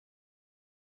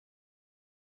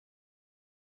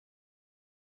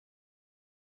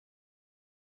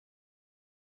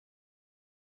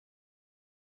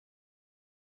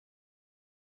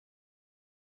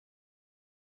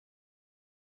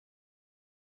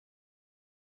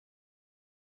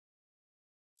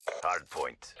Hard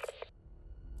point.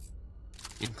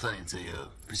 In client's AO,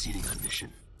 proceeding on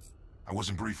mission. I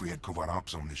wasn't briefed we had covert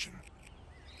ops on mission.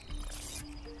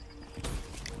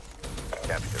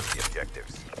 Capture the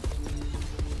objectives.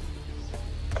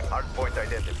 Hard point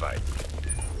identified.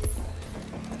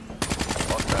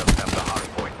 Hostiles have the hard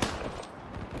point.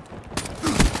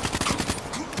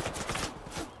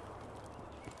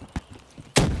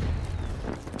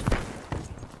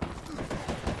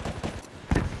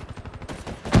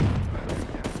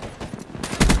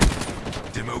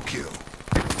 Demo kill.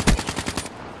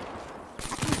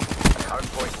 Hard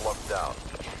point locked down.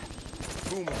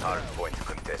 Hard point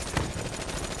contested.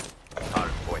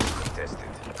 Hard point contested.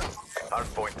 Hard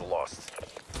point lost.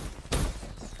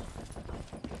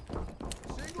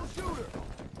 Single shooter.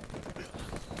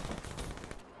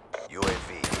 UAV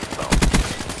inbound.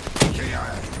 KI.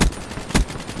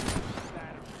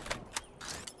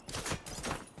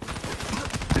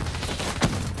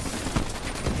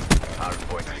 Hard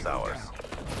point is ours.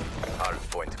 Hard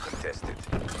point contested.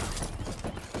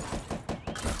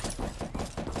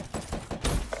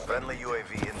 Friendly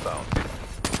UAV inbound.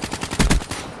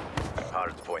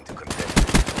 Hard point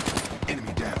contested.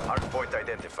 Enemy down. Hard point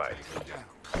identified.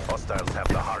 Hostiles have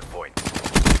the hard point.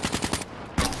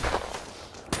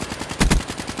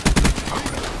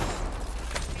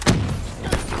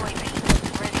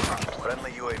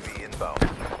 Friendly UAV inbound.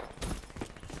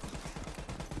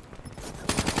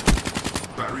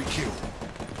 Battery kill.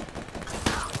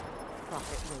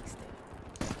 Profit wasted.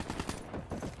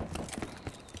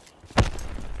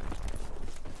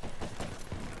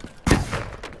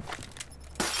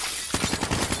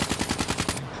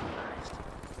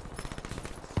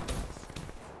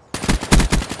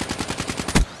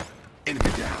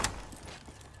 Enemy down.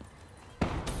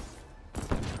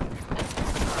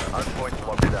 Hard point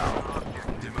locked down.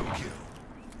 Demo kill.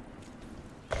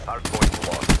 Hard point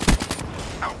lost.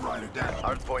 Outrider down.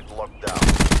 Hard point locked down.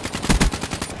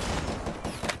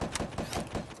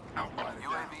 Outrider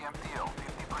down. UAV MPL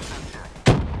 50% check.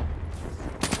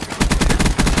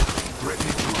 Threat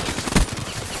neutralized.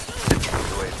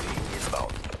 UAV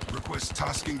inbound. Request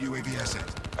tasking UAV asset.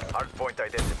 Hard point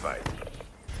identified.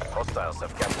 Hostiles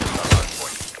have captured the hard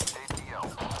point. ATL.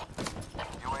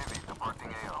 UAV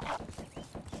departing AO.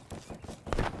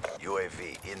 UAV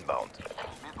inbound.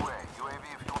 Midway. UAV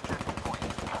fuel checking point.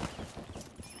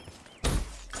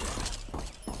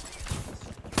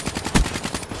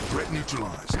 Threat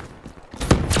neutralized.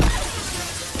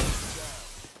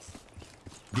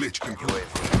 Glitch complete.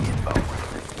 UAV inbound.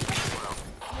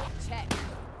 Check.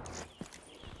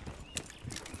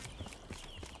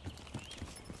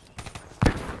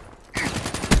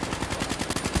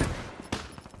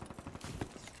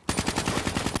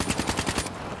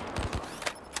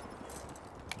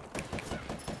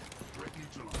 Threat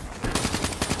neutralized.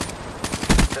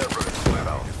 Cerberus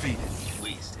inbound. Defeated.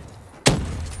 Wasted.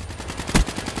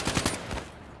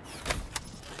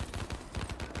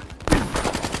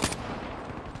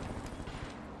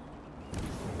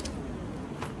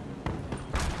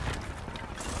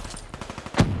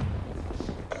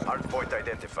 Hard point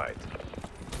identified.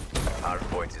 Hard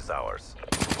point is ours.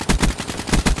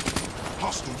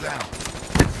 Hostile down.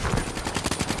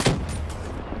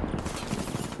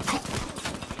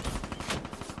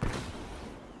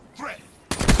 Threat.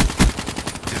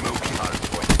 Demo kill. Hard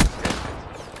point contested.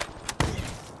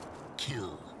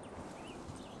 Kill.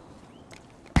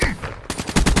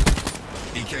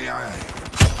 EKIA.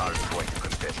 Hard point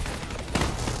contested.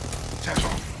 Tap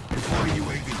on. Deploying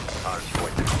UAV. Hard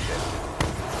point contested.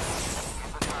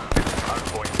 Hard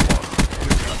point lost.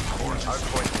 Orange. Hard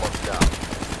point locked down.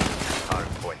 Hard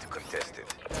point contested.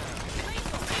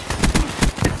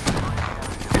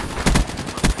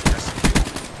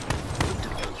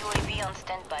 UAV on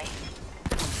standby.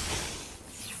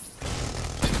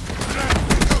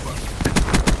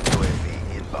 UAV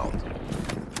inbound.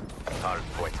 Hard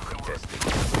point contested.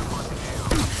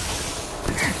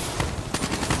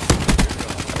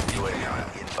 UAV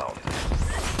inbound.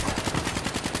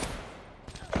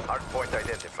 Hard point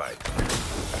identified.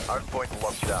 Hard point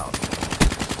locked down.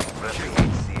 Friendly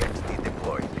HCXD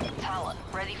deployed. Talon,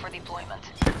 ready for deployment.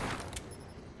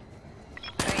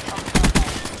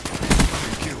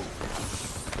 Kill.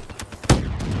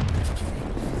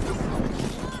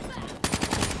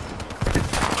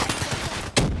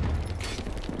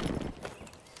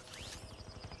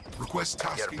 Request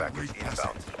Care tasking package read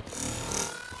asset. inbound.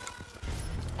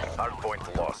 Hard point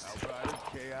lost. Outrider,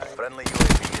 KI. Friendly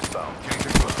UAV inbound. Can't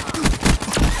confirm.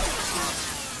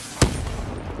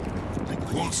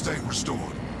 Won't state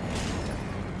restored.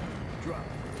 Drop.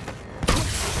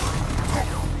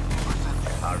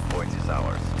 Hard point is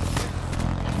ours.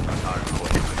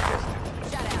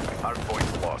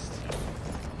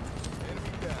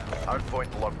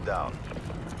 down.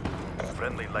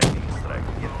 Friendly lightning strike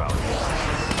inbound.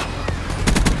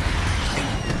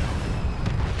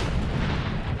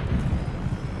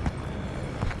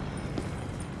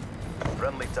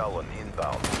 Friendly Talon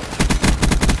inbound.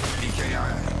 EKIA.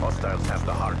 Hostiles have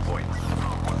the hard point.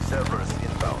 Servers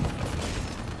inbound.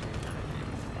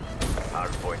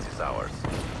 Hard point is ours.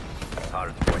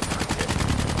 Hard point contested.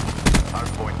 Hard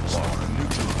point lost. Spawn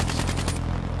neutralized.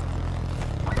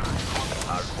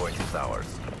 Hard point is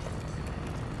ours.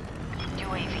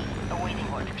 UAV awaiting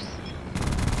orders.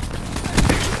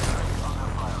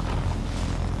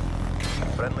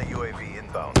 Friendly UAV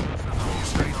inbound.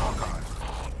 Stay Hawkeye.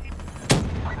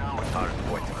 Hard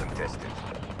point contested.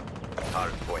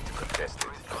 Hard point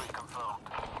contested.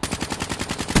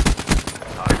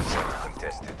 Hard point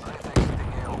contested.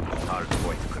 Hard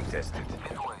point contested.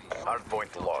 Hard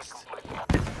point lost.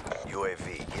 UAV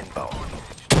inbound.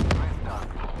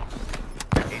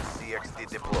 HCXD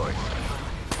deployed.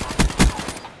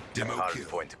 Demo Hard kill.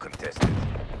 point contested.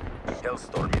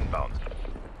 Hellstorm inbound.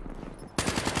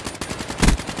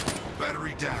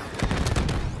 Battery down.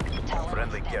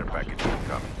 Friendly care package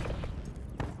incoming.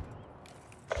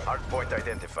 Hard point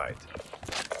identified.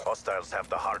 Hostiles have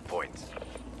the hard point.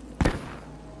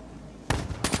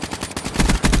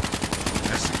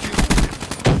 Execute.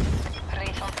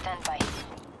 Raid on standby.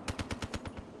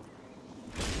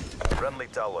 Friendly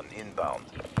Talon inbound.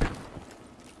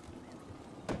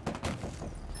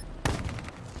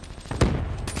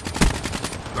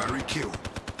 Battery kill.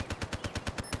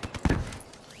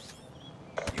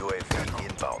 UAV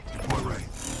inbound. Deploy ready.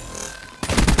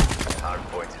 Hard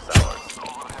point is ours.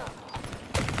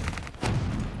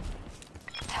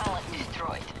 Talent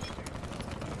destroyed.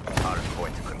 Hard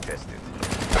point contested.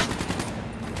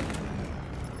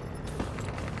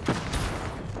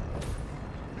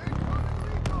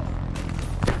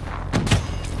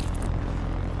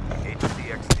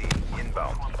 HCXD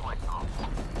inbound.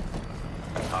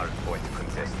 Hard point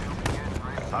contested.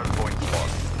 Hard point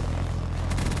lost.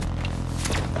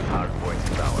 Hard point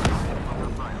is ours.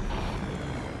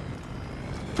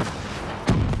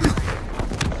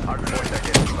 Hard point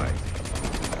identified.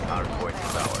 Hard point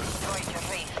is ours. Destroyed your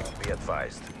raid. Be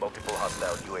advised, multiple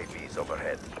hostile UAVs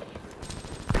overhead.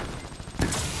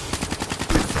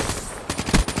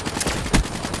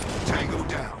 Tango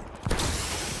down.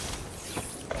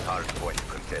 Hard point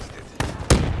contested.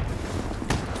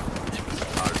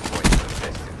 Hard point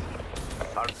contested.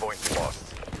 Hard point lost.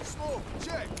 Smoke,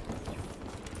 check.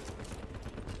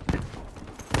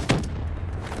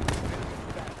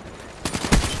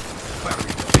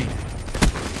 Battery defeated.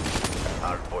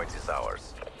 Hard point is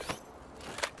ours.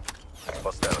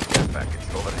 Hostile care package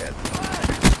overhead.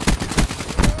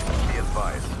 Be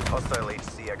advised, hostile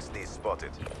HCXD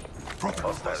spotted. Prophet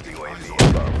Hostile requesting UAV eyes on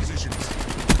inbound. positions.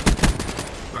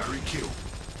 Battery kill.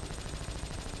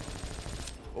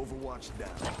 Overwatch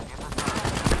down.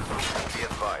 Be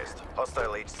advised,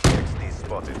 hostile HCXD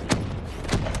spotted.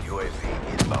 UAV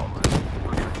inbound.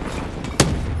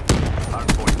 Hard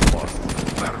point lost.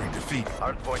 Battery defeated.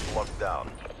 Hard point locked down.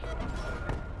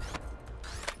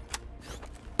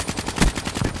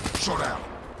 Shut out.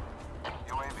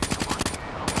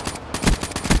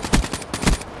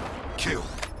 Kill.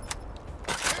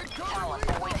 Talent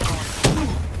awaiting orders.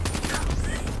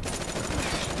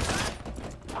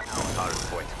 Hard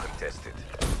point contested.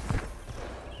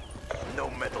 No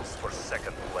medals for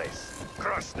second place.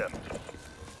 Crush them.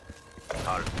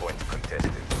 Hard point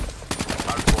contested.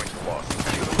 Hard point lost.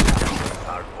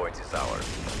 Hard point is ours.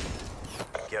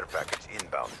 Care package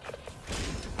inbound.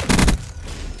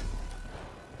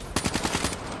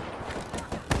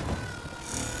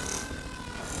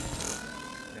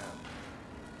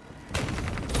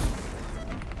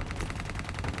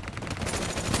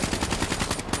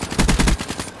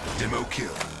 Demo kill.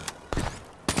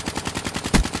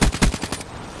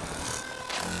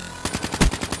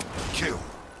 Kill.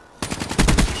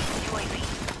 UAV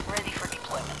ready for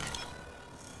deployment.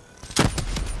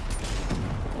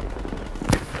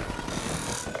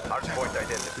 Hard point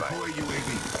identified. Deploy UAV.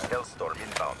 Hellstorm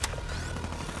inbound.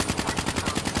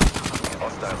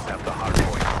 Hostiles have the hard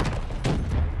point.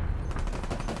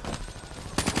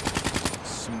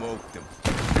 Smoke them.